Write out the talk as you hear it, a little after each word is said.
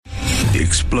The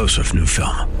explosive new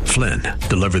film, Flynn,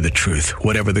 deliver the truth,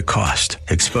 whatever the cost,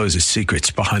 exposes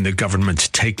secrets behind the government's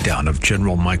takedown of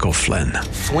General Michael Flynn.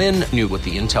 Flynn knew what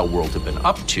the intel world had been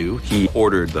up to. He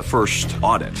ordered the first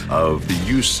audit of the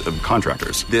use of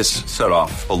contractors. This set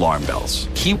off alarm bells.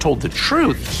 He told the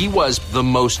truth. He was the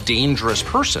most dangerous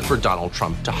person for Donald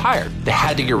Trump to hire. They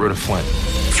had to get rid of Flynn.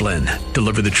 Flynn,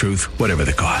 deliver the truth, whatever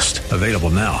the cost. Available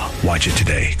now. Watch it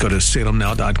today. Go to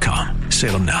salemnow.com.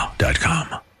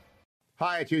 salemnow.com.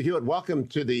 Hi, it's Hugh Hewitt. Welcome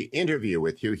to the interview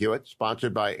with Hugh Hewitt,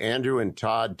 sponsored by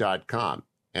andrewandtodd.com.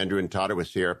 Andrew and Todd are with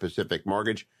Sierra Pacific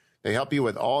Mortgage. They help you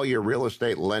with all your real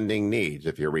estate lending needs.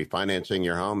 If you're refinancing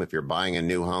your home, if you're buying a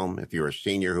new home, if you're a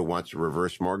senior who wants a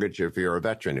reverse mortgage, if you're a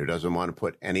veteran who doesn't want to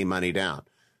put any money down.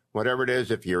 Whatever it is,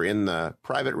 if you're in the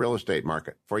private real estate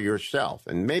market for yourself,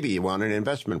 and maybe you want an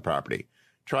investment property,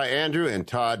 try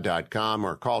andrewandtodd.com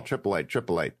or call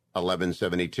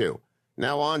 888-888-1172.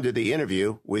 Now on to the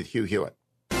interview with Hugh Hewitt.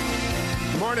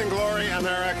 Good morning, Glory,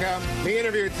 America. The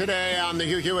interview today on the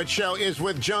Hugh Hewitt Show is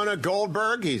with Jonah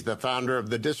Goldberg. He's the founder of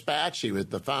The Dispatch. He was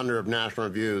the founder of National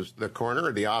Review's The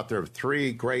Corner, the author of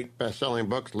 3 great best-selling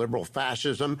books, Liberal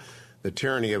Fascism, The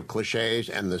Tyranny of Cliches,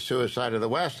 and The Suicide of the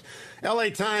West.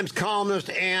 L.A. Times columnist,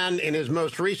 and in his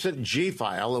most recent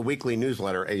G-File, a weekly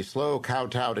newsletter, A Slow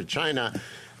Kowtow to China,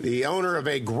 the owner of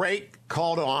a great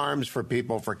call to arms for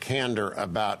people for candor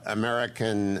about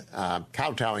American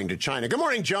kowtowing to China. Good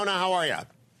morning, Jonah. How are you?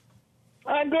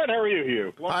 I'm good. How are you,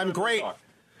 Hugh? I'm great.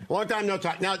 Long time no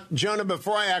talk. Now, Jonah,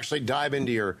 before I actually dive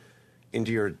into your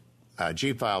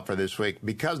G-File for this week,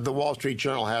 because the Wall Street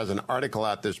Journal has an article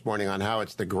out this morning on how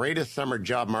it's the greatest summer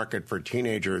job market for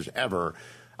teenagers ever,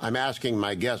 I'm asking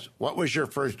my guests, what was your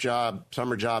first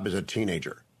summer job as a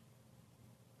teenager?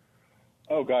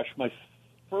 Oh, gosh. My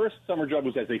first summer job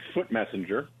was as a foot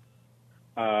messenger,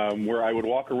 where I would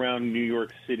walk around New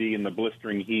York City in the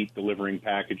blistering heat delivering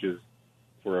packages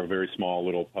for a very small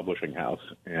little publishing house.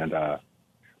 And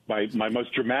my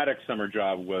most dramatic summer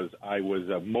job was I was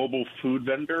a mobile food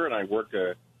vendor, and I worked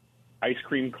a ice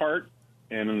cream cart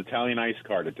and an Italian ice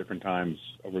cart at different times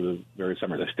over the various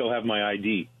summers. I still have my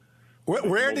ID.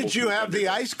 Where did you have the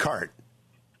ice cart?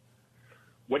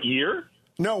 What year?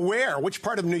 No, where? Which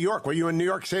part of New York? Were you in New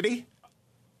York City?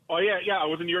 Oh, yeah, I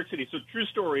was in New York City. So, true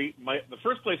story, the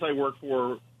first place I worked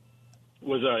for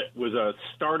was a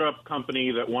startup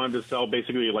company that wanted to sell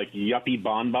basically like yuppie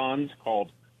bonbons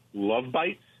called Love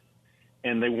Bites.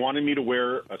 And they wanted me to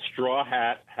wear a straw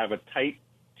hat, have a tight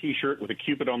T-shirt with a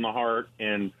Cupid on the heart,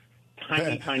 and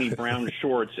tiny brown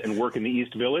shorts, and work in the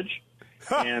East Village.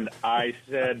 And I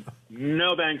said,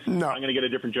 no, thanks. No. I'm going to get a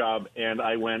different job. And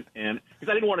I went, and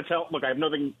because I didn't want to tell, look, I have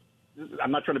nothing,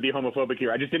 I'm not trying to be homophobic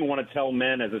here. I just didn't want to tell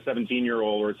men as a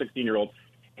 17-year-old or a 16-year-old,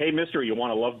 hey, mister, you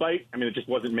want a love bite? I mean, it just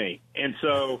wasn't me. And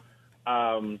so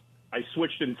I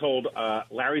switched and told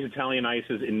Larry's Italian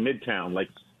Ices in Midtown, like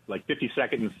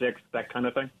 52nd and 6th, that kind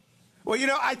of thing. Well, you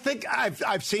know, I think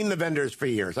I've seen the vendors for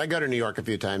years. I go to New York a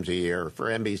few times a year for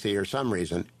NBC or some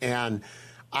reason, and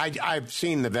I've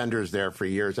seen the vendors there for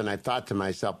years, and I thought to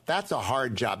myself, that's a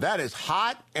hard job. That is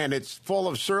hot, and it's full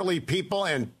of surly people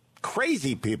and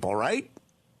crazy people, right?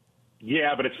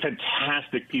 Yeah, but it's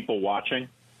fantastic people watching.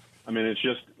 I mean, it's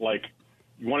just like,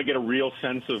 you want to get a real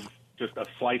sense of just a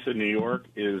slice of New York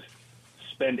is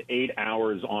spend 8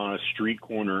 hours on a street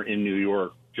corner in New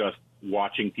York just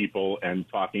watching people and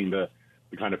talking to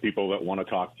the kind of people that want to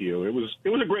talk to you. It was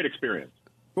a great experience.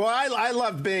 Well, I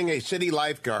loved being a city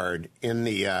lifeguard in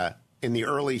the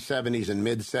early 70s and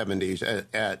mid 70s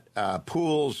at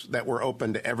pools that were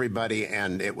open to everybody,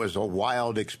 and it was a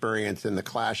wild experience in the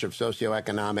clash of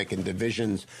socioeconomic and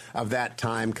divisions of that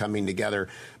time coming together.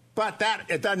 But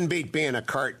it doesn't beat being a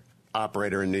cart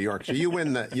operator in New York. So you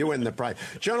win the prize.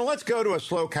 Jonah, let's go to A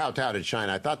Slow Kowtow to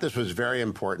China. I thought this was very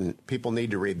important. People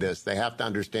need to read this. They have to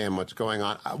understand what's going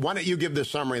on. Why don't you give the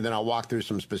summary, then I'll walk through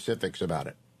some specifics about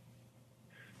it.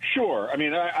 Sure. I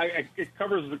mean, it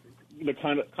covers the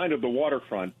kind of the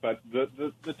waterfront, but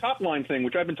the top line thing,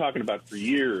 which I've been talking about for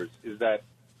years, is that,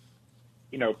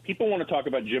 you know, people want to talk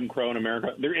about Jim Crow in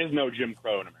America. There is no Jim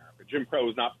Crow in America. Jim Crow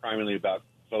is not primarily about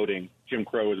voting. Jim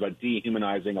Crow is about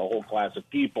dehumanizing a whole class of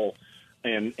people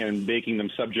and making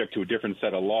them subject to a different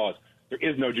set of laws. There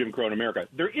is no Jim Crow in America.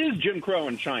 There is Jim Crow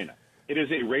in China. It is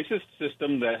a racist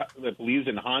system that believes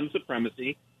in Han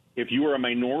supremacy. If you are a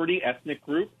minority ethnic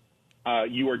group,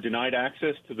 you are denied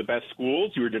access to the best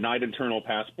schools. You are denied internal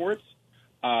passports.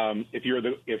 If you're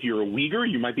a Uyghur,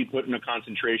 you might be put in a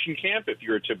concentration camp. If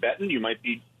you're a Tibetan, you might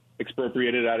be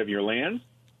expropriated out of your land.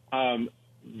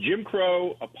 Jim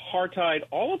Crow, apartheid,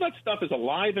 all of that stuff is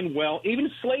alive and well.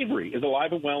 Even slavery is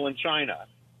alive and well in China.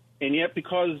 And yet,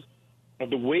 because of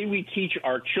the way we teach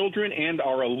our children and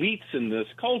our elites in this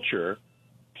culture,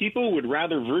 people would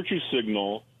rather virtue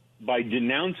signal by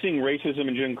denouncing racism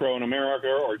and Jim Crow in America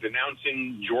or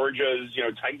denouncing Georgia's,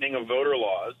 tightening of voter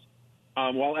laws,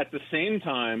 while at the same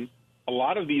time, a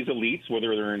lot of these elites,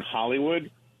 whether they're in Hollywood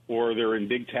or they're in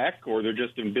big tech or they're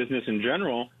just in business in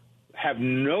general, have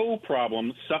no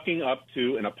problem sucking up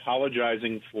to and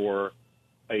apologizing for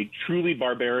a truly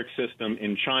barbaric system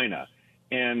in China.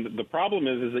 And the problem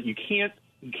is that you can't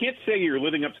say you're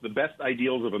living up to the best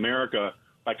ideals of America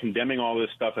by condemning all this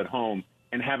stuff at home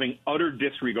and having utter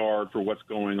disregard for what's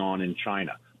going on in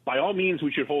China. By all means,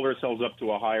 we should hold ourselves up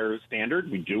to a higher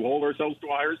standard. We do hold ourselves to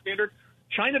a higher standard.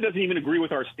 China doesn't even agree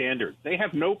with our standards. They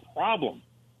have no problem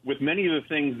with many of the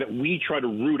things that we try to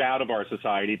root out of our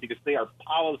society because they are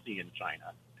policy in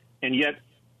China. And yet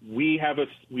we have a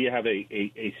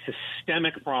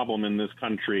systemic problem in this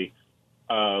country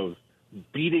of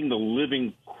beating the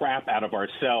living crap out of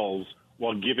ourselves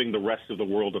while giving the rest of the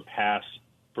world a pass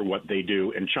for what they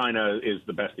do. And China is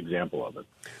the best example of it.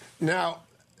 Now,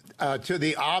 to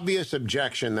the obvious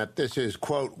objection that this is,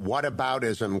 quote,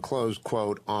 whataboutism, close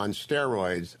quote, on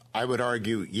steroids, I would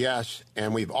argue yes,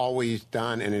 and we've always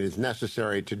done, and it is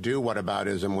necessary to do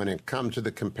whataboutism when it comes to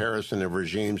the comparison of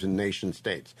regimes and nation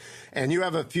states. And you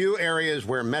have a few areas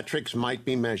where metrics might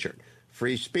be measured.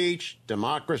 Free speech,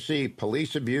 democracy,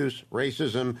 police abuse,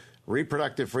 racism,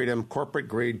 reproductive freedom, corporate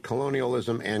greed,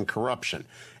 colonialism, and corruption.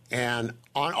 And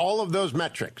on all of those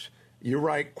metrics, you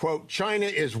write, quote, China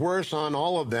is worse on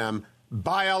all of them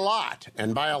by a lot.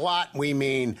 And by a lot, we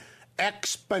mean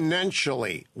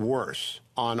exponentially worse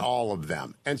on all of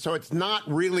them. And so it's not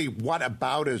really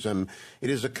whataboutism.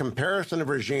 It is a comparison of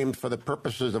regimes for the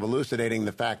purposes of elucidating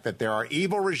the fact that there are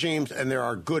evil regimes and there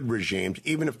are good regimes,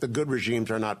 even if the good regimes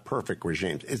are not perfect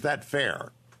regimes. Is that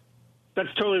fair?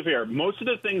 That's totally fair. Most of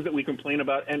the things that we complain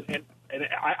about, and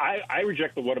I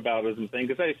reject the whataboutism thing,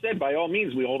 because I said, by all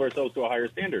means, we hold ourselves to a higher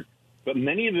standard. But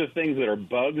many of the things that are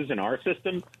bugs in our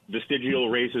system, vestigial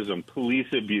racism, police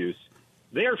abuse,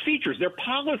 they are features. They're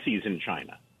policies in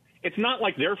China. It's not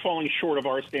like they're falling short of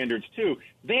our standards, too.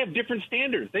 They have different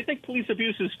standards. They think police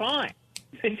abuse is fine.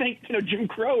 They think, Jim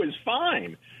Crow is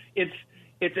fine. It's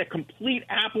a complete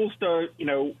apples to,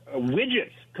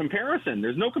 widgets comparison.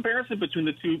 There's no comparison between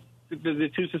the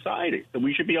two societies. So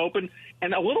we should be open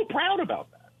and a little proud about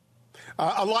that.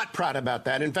 A lot proud about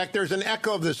that. In fact, there's an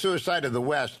echo of The Suicide of the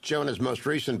West, Jonah's most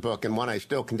recent book, and one I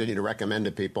still continue to recommend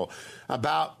to people,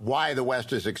 about why the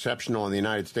West is exceptional and the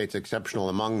United States exceptional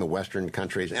among the Western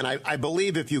countries. And I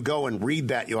believe if you go and read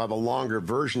that, you'll have a longer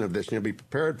version of this and you'll be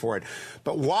prepared for it.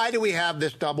 But why do we have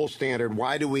this double standard?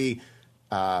 Why do we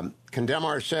condemn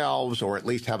ourselves, or at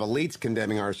least have elites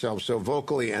condemning ourselves so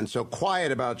vocally and so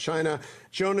quiet about China?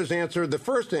 Jonah's answer, the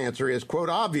first answer is, quote,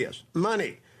 obvious,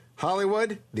 money.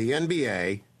 Hollywood, the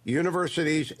NBA,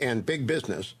 universities, and big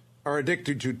business are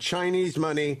addicted to Chinese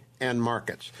money and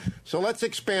markets. So let's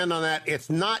expand on that. It's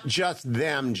not just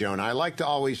them, Jonah. I like to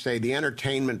always say the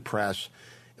entertainment press,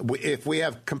 if we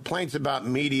have complaints about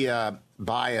media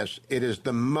bias, it is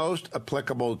the most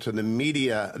applicable to the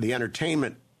media, the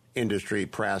entertainment industry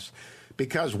press,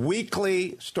 because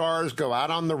weekly stars go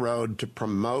out on the road to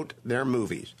promote their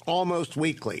movies, almost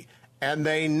weekly. And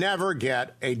they never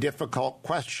get a difficult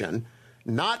question,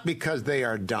 not because they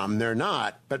are dumb, they're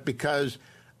not, but because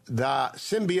the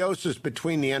symbiosis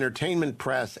between the entertainment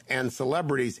press and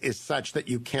celebrities is such that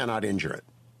you cannot injure it.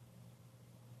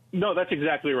 No, that's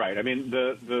exactly right. I mean,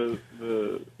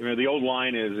 the old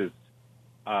line is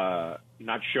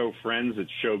not show friends,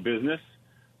 it's show business.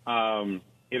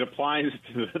 It applies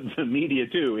to the media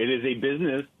too. It is a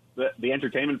business. The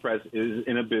entertainment press is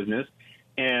in a business,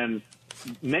 and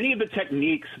many of the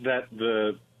techniques that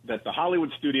the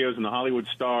Hollywood studios and the Hollywood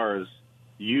stars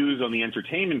use on the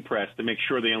entertainment press to make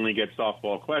sure they only get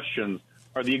softball questions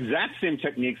are the exact same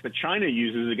techniques that China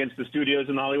uses against the studios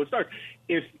and the Hollywood stars.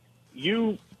 If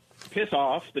you piss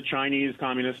off the Chinese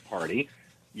Communist Party,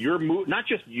 not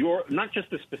just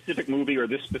the specific movie or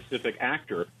this specific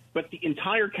actor, but the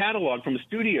entire catalog from a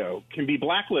studio can be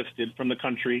blacklisted from the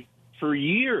country for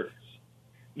years.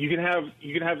 You can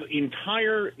have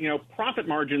entire profit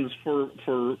margins for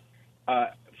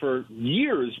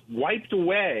years wiped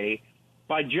away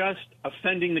by just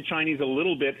offending the Chinese a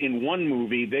little bit in one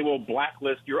movie. They will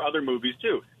blacklist your other movies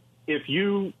too. If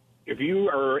you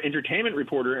are an entertainment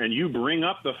reporter and you bring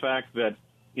up the fact that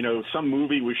some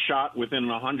movie was shot within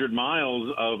 100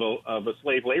 miles of a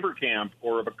slave labor camp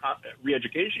or of a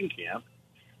re-education camp,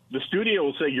 the studio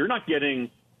will say you're not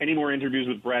getting any more interviews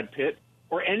with Brad Pitt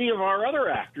or any of our other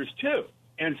actors too.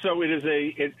 And so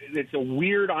it's a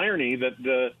weird irony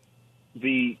that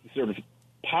the sort of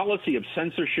policy of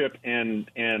censorship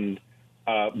and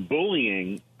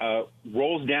bullying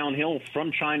rolls downhill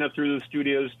from China through the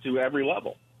studios to every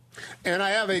level. And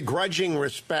I have a grudging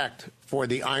respect for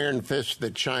the iron fist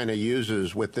that China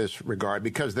uses with this regard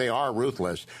because they are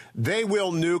ruthless. They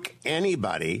will nuke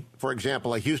anybody, for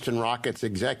example, a Houston Rockets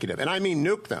executive, and I mean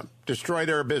nuke them, destroy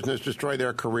their business, destroy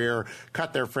their career,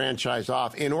 cut their franchise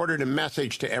off in order to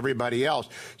message to everybody else.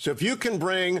 So if you can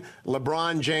bring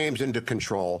LeBron James into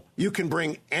control, you can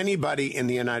bring anybody in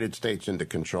the United States into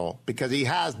control because he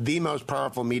has the most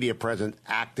powerful media presence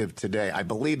active today. I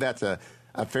believe that's a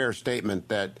fair statement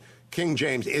that King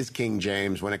James is King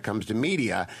James when it comes to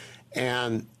media,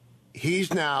 and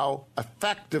he's now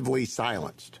effectively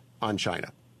silenced on China.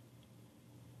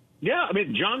 Yeah, I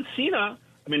mean, John Cena,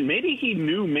 maybe he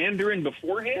knew Mandarin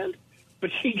beforehand,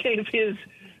 but he gave his,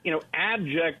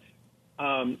 abject,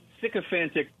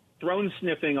 sycophantic,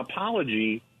 throne-sniffing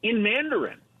apology in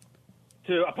Mandarin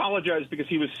to apologize because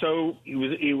he was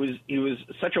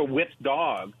such a whipped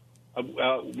dog.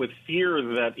 With fear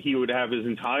that he would have his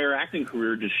entire acting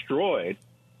career destroyed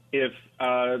if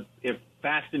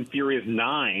Fast and Furious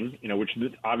 9, which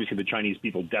obviously the Chinese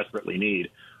people desperately need,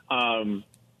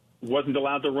 wasn't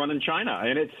allowed to run in China.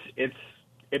 And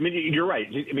you're right.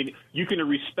 You can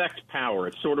respect power.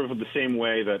 It's sort of the same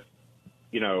way that,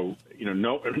 no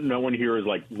one here is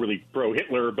like really pro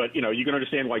Hitler, but you can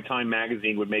understand why Time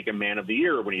Magazine would make him Man of the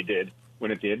Year when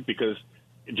it did, because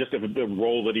just of the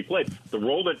role that he played. The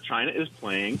role that China is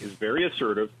playing is very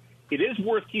assertive. It is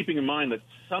worth keeping in mind that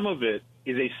some of it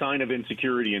is a sign of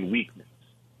insecurity and weakness.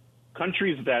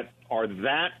 Countries that are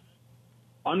that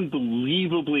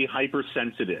unbelievably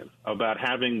hypersensitive about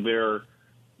having their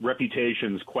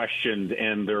reputations questioned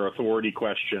and their authority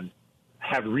questioned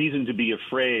have reason to be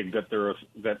afraid that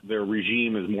their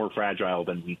regime is more fragile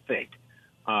than we think.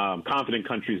 Confident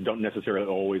countries don't necessarily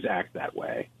always act that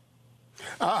way.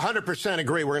 100%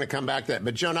 agree. We're going to come back to that.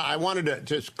 But, Jonah, I wanted to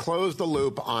just close the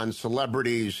loop on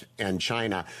celebrities and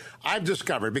China. I've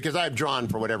discovered, because I've drawn,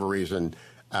 for whatever reason,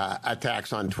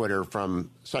 attacks on Twitter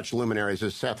from such luminaries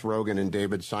as Seth Rogen and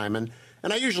David Simon.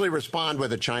 And I usually respond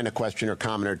with a China question or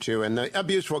comment or two, and the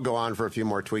abuse will go on for a few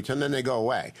more tweets, and then they go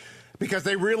away. Because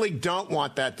they really don't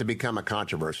want that to become a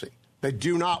controversy. They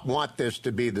do not want this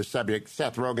to be the subject.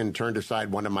 Seth Rogen turned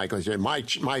aside one of Michael's.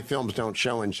 My films don't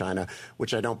show in China,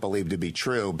 which I don't believe to be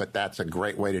true, but that's a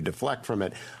great way to deflect from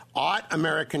it. Ought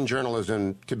American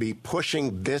journalism to be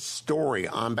pushing this story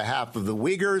on behalf of the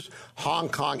Uyghurs, Hong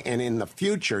Kong, and in the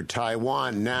future,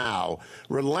 Taiwan now,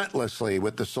 relentlessly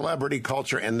with the celebrity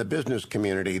culture and the business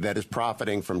community that is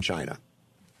profiting from China?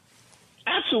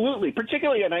 Absolutely,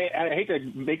 particularly, and I hate to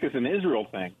make this an Israel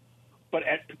thing, but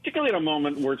particularly at a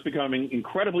moment where it's becoming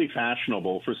incredibly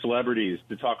fashionable for celebrities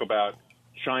to talk about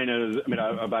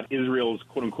about Israel's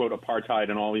quote unquote apartheid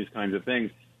and all these kinds of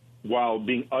things, while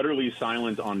being utterly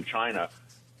silent on China.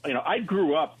 I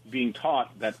grew up being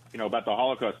taught that about the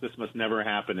Holocaust, this must never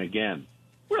happen again.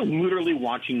 We're literally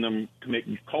watching them commit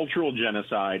cultural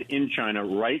genocide in China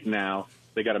right now.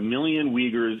 They got 1 million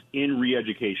Uyghurs in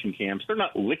re-education camps. They're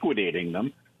not liquidating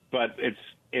them, but it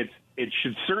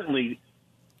should certainly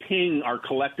ping our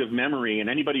collective memory, and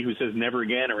anybody who says never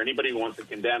again or anybody who wants to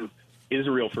condemn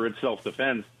Israel for its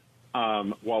self-defense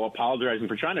while apologizing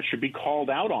for China should be called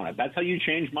out on it. That's how you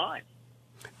change minds.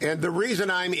 And the reason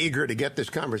I'm eager to get this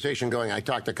conversation going, I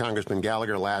talked to Congressman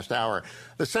Gallagher last hour,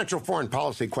 the central foreign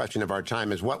policy question of our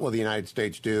time is what will the United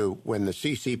States do when the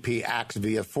CCP acts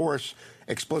via force,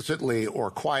 explicitly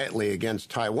or quietly, against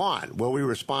Taiwan? Will we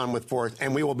respond with force?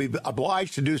 And we will be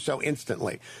obliged to do so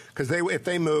instantly. Because if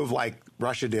they move like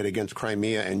Russia did against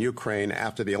Crimea and Ukraine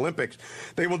after the Olympics,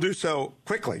 they will do so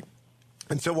quickly.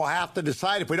 And so we'll have to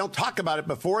decide. If we don't talk about it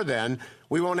before then,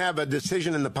 we won't have a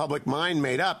decision in the public mind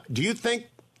made up. Do you think,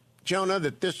 Jonah,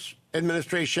 that this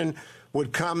administration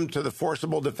would come to the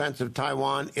forcible defense of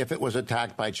Taiwan if it was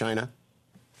attacked by China?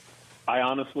 I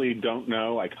honestly don't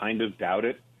know. I kind of doubt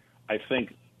it. I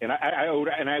think, and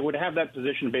I would have that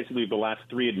position basically the last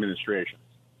 3 administrations.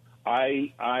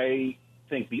 I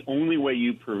think the only way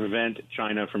you prevent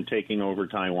China from taking over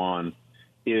Taiwan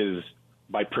is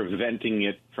by preventing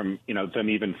it from, them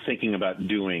even thinking about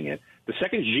doing it. The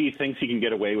second Xi thinks he can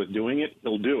get away with doing it,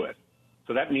 he'll do it.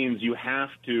 So that means you have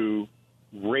to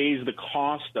raise the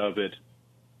cost of it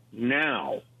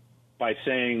now by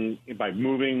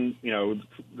moving,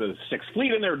 the Sixth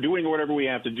Fleet in there, doing whatever we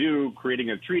have to do, creating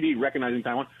a treaty, recognizing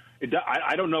Taiwan.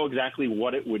 I don't know exactly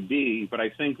what it would be, but I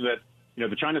think that,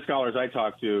 the China scholars I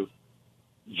talk to,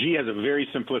 Xi has a very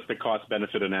simplistic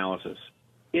cost-benefit analysis.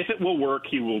 If it will work,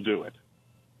 he will do it.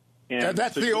 And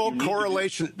that's the old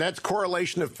correlation. That's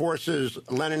correlation of forces,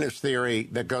 Leninist theory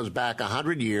that goes back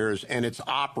 100 years, and it's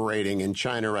operating in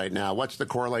China right now. What's the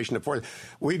correlation of forces?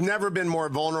 We've never been more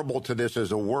vulnerable to this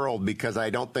as a world because I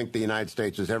don't think the United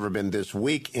States has ever been this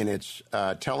weak in its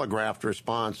telegraphed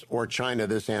response or China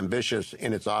this ambitious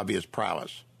in its obvious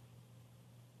prowess.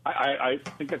 I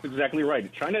think that's exactly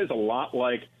right. China is a lot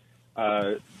like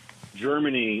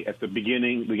Germany at the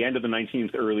end of the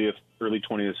 19th, early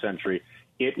 20th century.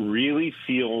 It really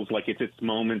feels like it's its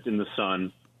moment in the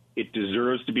sun. It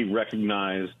deserves to be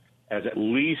recognized as at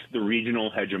least the regional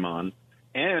hegemon,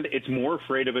 and it's more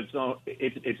afraid of its own.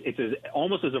 It's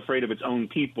almost as afraid of its own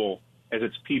people as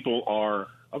its people are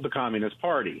of the Communist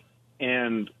Party,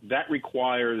 and that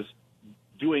requires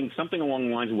doing something along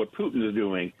the lines of what Putin is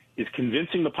doing, is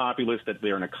convincing the populace that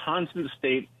they're in a constant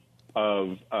state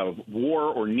of war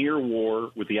or near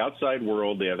war with the outside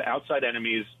world. They have outside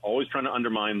enemies always trying to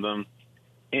undermine them.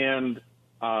 And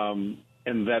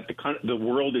that the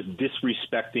world is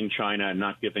disrespecting China and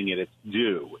not giving it its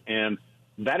due, and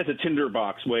that is a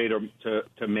tinderbox way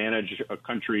to manage a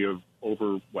country of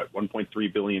over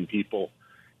 1.3 billion people.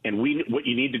 And what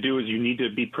you need to do is you need to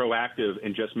be proactive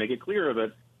and just make it clear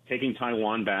that taking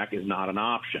Taiwan back is not an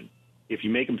option. If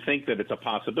you make them think that it's a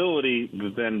possibility,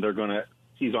 then they're going to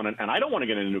seize on it. And I don't want to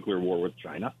get in a nuclear war with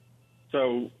China,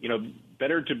 so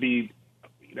better to be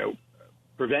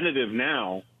preventative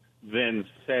now than,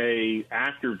 say,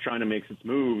 after China makes its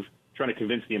move, trying to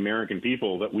convince the American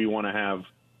people that we want to have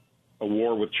a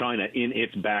war with China in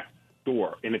its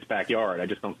backyard. I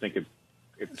just don't think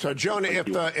it's so, Jonah, if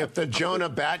the Jonah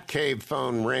Batcave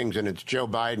phone rings and it's Joe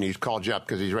Biden, he's called you up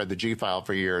because he's read the G-file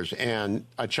for years, and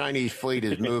a Chinese fleet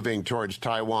is moving towards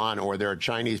Taiwan, or there are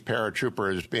Chinese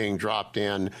paratroopers being dropped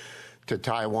in to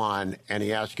Taiwan, and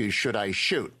he asks you, should I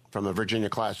shoot from a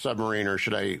Virginia-class submarine, or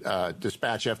should I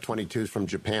dispatch F-22s from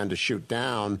Japan to shoot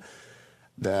down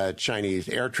the Chinese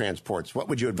air transports? What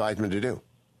would you advise me to do?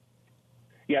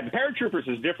 Yeah, the paratroopers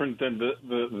is different than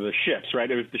the ships, right?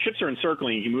 If the ships are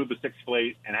encircling, you move the Sixth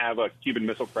Fleet and have a Cuban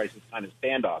Missile Crisis kind of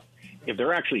standoff. If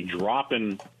they're actually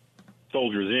dropping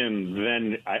soldiers in,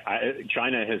 then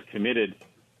China has committed.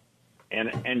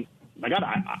 And my God,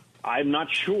 I'm not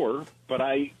sure, but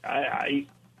I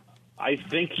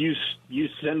think you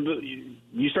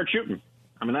start shooting.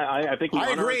 I mean, I think we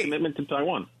honor our commitment to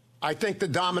Taiwan. I think the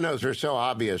dominoes are so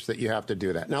obvious that you have to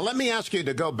do that. Now, let me ask you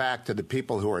to go back to the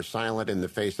people who are silent in the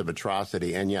face of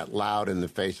atrocity and yet loud in the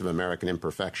face of American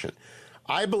imperfection.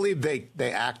 I believe they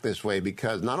act this way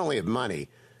because not only of money,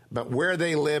 but where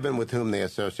they live and with whom they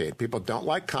associate. People don't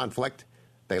like conflict.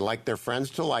 They like their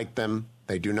friends to like them.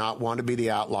 They do not want to be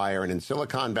the outlier. And in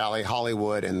Silicon Valley,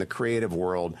 Hollywood, and the creative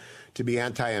world, to be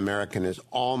anti-American is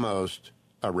almost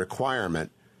a requirement.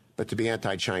 But to be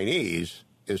anti-Chinese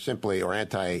is simply, or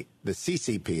anti the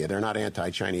CCP, they're not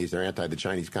anti-Chinese, they're anti the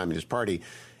Chinese Communist Party,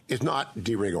 is not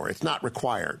de rigueur. It's not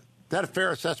required. Is that a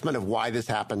fair assessment of why this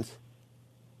happens?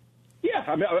 Yeah,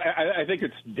 I mean, I think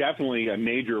it's definitely a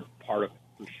major part of it,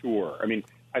 for sure. I mean,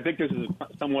 I think this is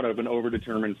somewhat of an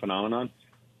overdetermined phenomenon.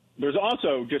 There's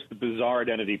also just the bizarre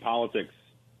identity politics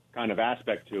kind of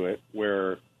aspect to it,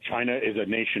 where China is a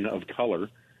nation of color,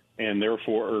 and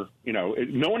therefore,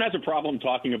 no one has a problem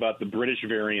talking about the British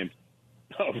variant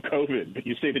of COVID, but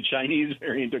you say the Chinese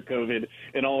variant of COVID,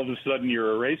 and all of a sudden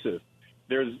you're a racist.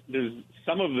 There's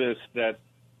some of this that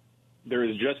there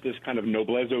is just this kind of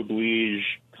noblesse oblige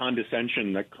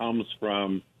condescension that comes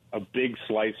from a big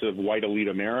slice of white elite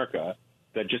America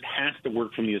that just has to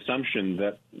work from the assumption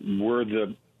that we're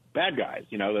the bad guys.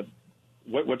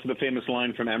 What's the famous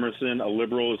line from Emerson? A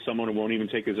liberal is someone who won't even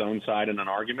take his own side in an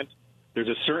argument. There's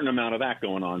a certain amount of that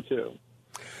going on, too.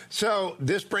 So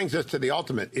this brings us to the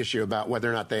ultimate issue about whether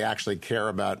or not they actually care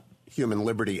about human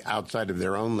liberty outside of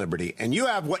their own liberty. And you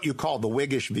have what you call the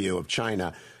Whiggish view of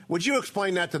China. Would you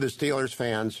explain that to the Steelers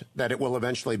fans, that it will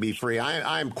eventually be free?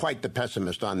 I'm quite the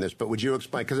pessimist on this, but would you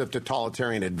explain, because of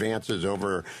totalitarian advances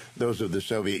over those of the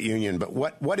Soviet Union, but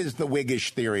what is the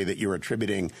Whiggish theory that you're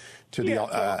attributing to the...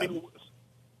 the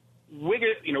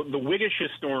Whiggish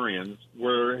historians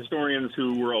were historians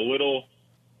who were a little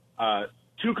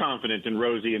too confident and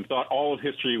rosy and thought all of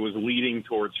history was leading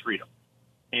towards freedom.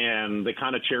 And they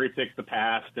kind of cherry-picked the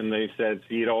past, and they said,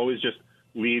 see, it always just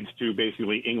leads to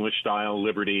basically English-style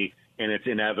liberty, and it's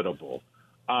inevitable.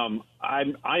 I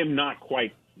am not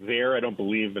quite there. I don't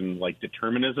believe in,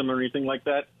 determinism or anything like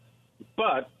that.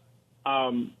 But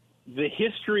the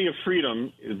history of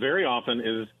freedom very often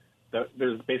is that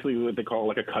there's basically what they call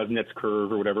a Kuznets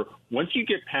curve or whatever. Once you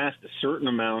get past a certain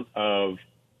amount of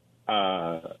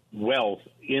wealth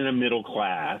in a middle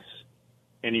class,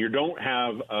 and you don't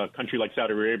have a country like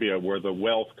Saudi Arabia where the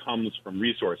wealth comes from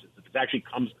resources. It actually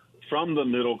comes from the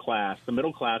middle class. The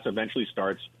middle class eventually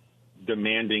starts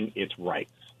demanding its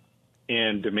rights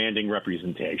and demanding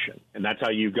representation. And that's how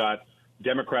you got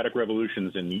democratic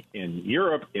revolutions in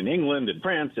Europe, in England, in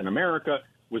France, in America,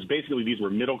 was basically these were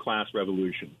middle-class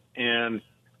revolutions. And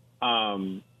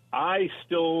I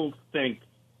still think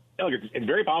it's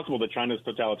very possible that China's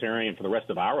totalitarian for the rest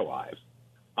of our lives,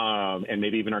 and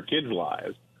maybe even our kids'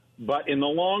 lives. But in the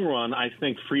long run, I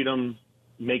think freedom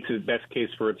makes its best case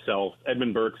for itself.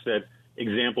 Edmund Burke said,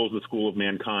 example is the school of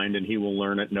mankind, and he will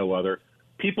learn it no other.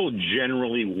 People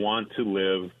generally want to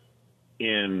live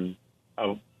in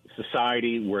a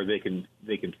society where they can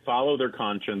follow their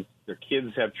conscience. Their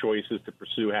kids have choices to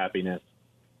pursue happiness,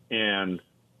 and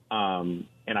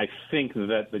I think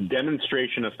that the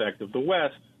demonstration effect of the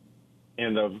West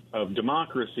and of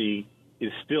democracy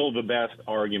is still the best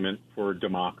argument for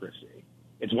democracy.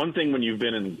 It's one thing when you've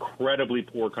been an incredibly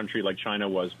poor country like China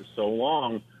was for so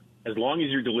long. As long as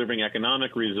you're delivering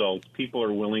economic results, people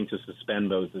are willing to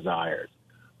suspend those desires.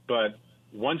 But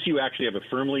once you actually have a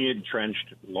firmly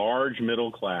entrenched large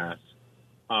middle class,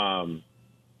 I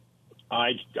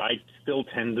still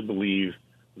tend to believe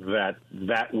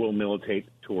that will militate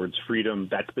towards freedom.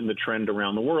 That's been the trend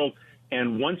around the world.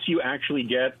 And once you actually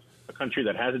get a country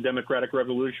that has a democratic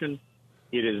revolution,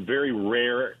 it is very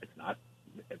rare.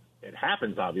 It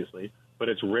happens, obviously, but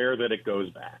it's rare that it goes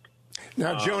back.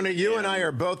 Now, Jonah, you and I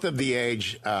are both of the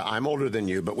age, I'm older than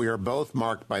you, but we are both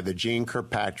marked by the Jeane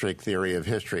Kirkpatrick theory of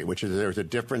history, which is there's a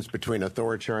difference between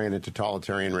authoritarian and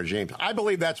totalitarian regimes. I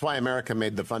believe that's why America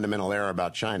made the fundamental error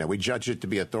about China. We judged it to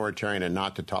be authoritarian and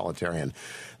not totalitarian.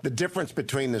 The difference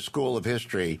between the school of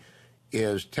history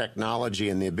is technology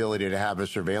and the ability to have a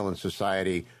surveillance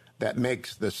society that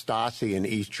makes the Stasi in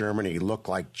East Germany look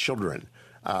like children.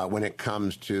 When it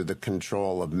comes to the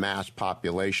control of mass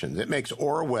populations. It makes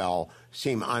Orwell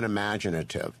seem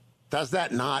unimaginative. Does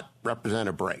that not represent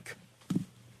a break?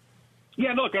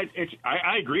 Yeah, look,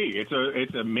 I agree.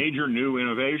 It's a major new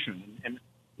innovation. And,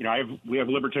 you know, we have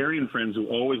libertarian friends who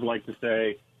always like to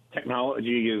say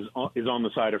technology is on the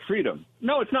side of freedom.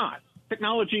 No, it's not.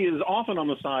 Technology is often on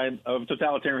the side of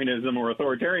totalitarianism or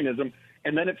authoritarianism,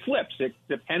 and then it flips. It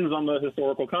depends on the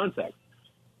historical context.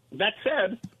 That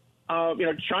said,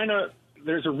 China,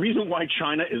 there's a reason why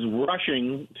China is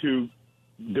rushing to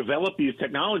develop these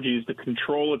technologies to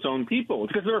control its own people.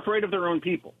 It's because they're afraid of their own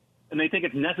people, and they think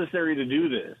it's necessary to do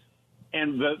this.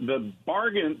 And the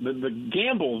bargain, the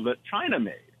gamble that China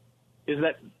made is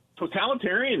that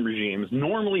totalitarian regimes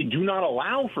normally do not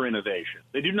allow for innovation.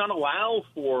 They do not allow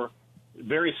for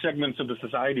various segments of the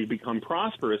society to become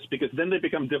prosperous because then they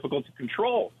become difficult to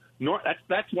control.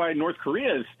 That's why North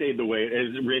Korea has stayed the way it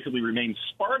has, basically remained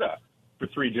Sparta for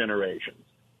 3 generations.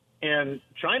 And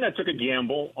China took a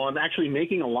gamble on actually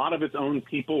making a lot of its own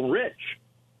people rich.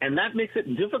 And that makes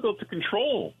it difficult to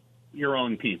control your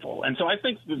own people. And so I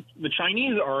think the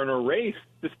Chinese are in a race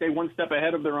to stay one step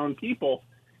ahead of their own people.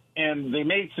 And they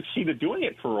may succeed at doing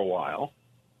it for a while.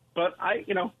 But I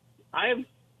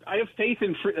have faith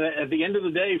in at the end of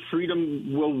the day,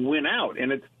 freedom will win out.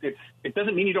 And it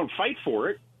doesn't mean you don't fight for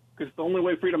it, because the only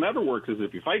way freedom ever works is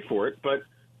if you fight for it. But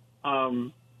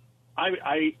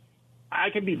I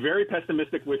can be very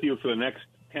pessimistic with you for the next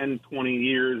 10, 20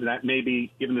 years. That may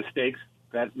be, given the stakes,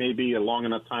 that may be a long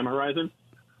enough time horizon.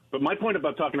 But my point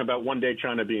about talking about one day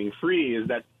China being free is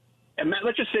that, and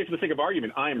let's just say for the sake of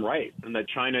argument, I am right, and that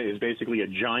China is basically a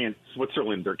giant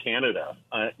Switzerland or Canada,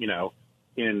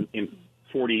 in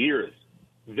 40 years.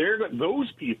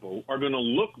 Those people are going to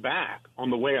look back on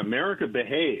the way America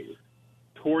behaved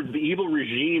towards the evil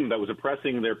regime that was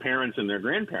oppressing their parents and their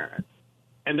grandparents,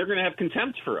 and they're going to have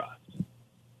contempt for us.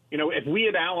 You know, if we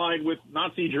had allied with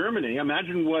Nazi Germany,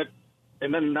 imagine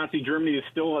and then Nazi Germany is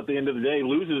still, at the end of the day,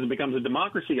 loses and becomes a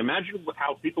democracy. Imagine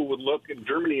how people would look at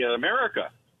Germany and America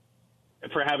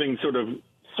for having sort of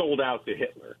sold out to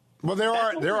Hitler. Well,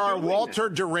 there are Walter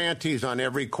Durantes on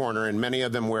every corner, and many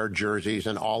of them wear jerseys,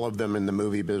 and all of them in the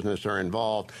movie business are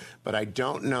involved. But I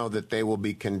don't know that they will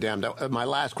be condemned. My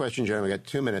last question, Jeremy, we got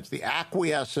 2 minutes. The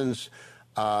acquiescence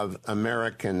of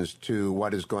Americans to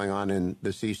what is going on in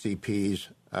the CCP's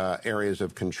areas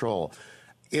of control,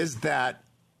 is that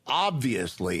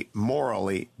obviously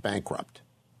morally bankrupt?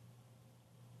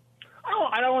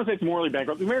 I don't want to say it's morally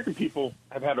bankrupt. The American people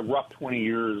have had a rough 20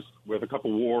 years with a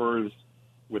couple wars,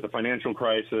 with a financial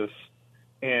crisis,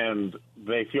 and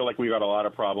they feel like we've got a lot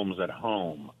of problems at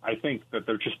home. I think that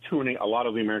they're just a lot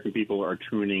of the American people are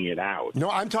tuning it out. No,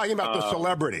 I'm talking about the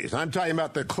celebrities. I'm talking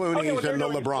about the Clooney's and the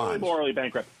LeBrons. Morally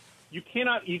bankrupt. You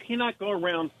cannot go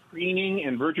around preening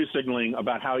and virtue signaling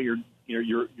about how you're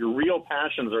your real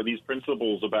passions are these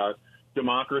principles about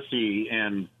democracy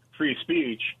and free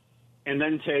speech, and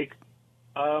then take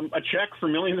a check for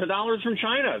millions of dollars from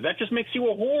China. That just makes you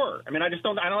a whore. I mean, I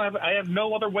have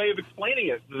no other way of explaining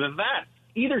it than that.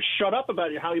 Either shut up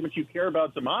about how much you care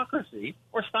about democracy,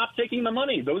 or stop taking the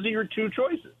money. Those are your two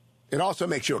choices. It also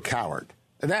makes you a coward.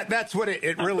 That's what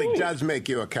it really does, make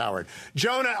you a coward.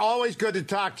 Jonah, always good to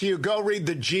talk to you. Go read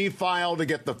the G file to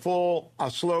get the full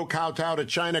slow kowtow to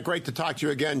China. Great to talk to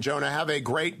you again, Jonah. Have a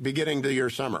great beginning to your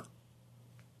summer.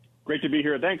 Great to be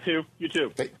here. Thanks, Hugh. You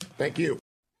too. Thank you.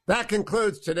 That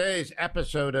concludes today's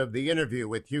episode of The Interview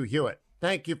with Hugh Hewitt.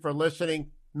 Thank you for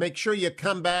listening. Make sure you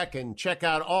come back and check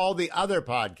out all the other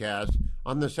podcasts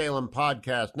on the Salem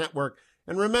Podcast Network.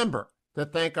 And remember to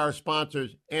thank our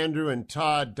sponsors,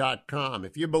 andrewandtodd.com.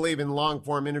 If you believe in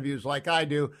long-form interviews like I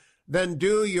do, then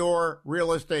do your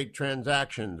real estate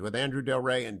transactions with Andrew Del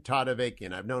Rey and Todd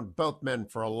Avakian. I've known both men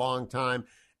for a long time.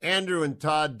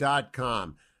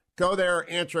 andrewandtodd.com. Go there,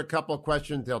 answer a couple of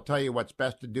questions. They'll tell you what's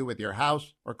best to do with your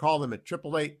house, or call them at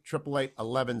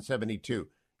 888-888-1172.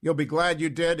 You'll be glad you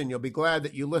did, and you'll be glad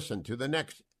that you listened to the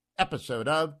next episode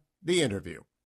of The Interview.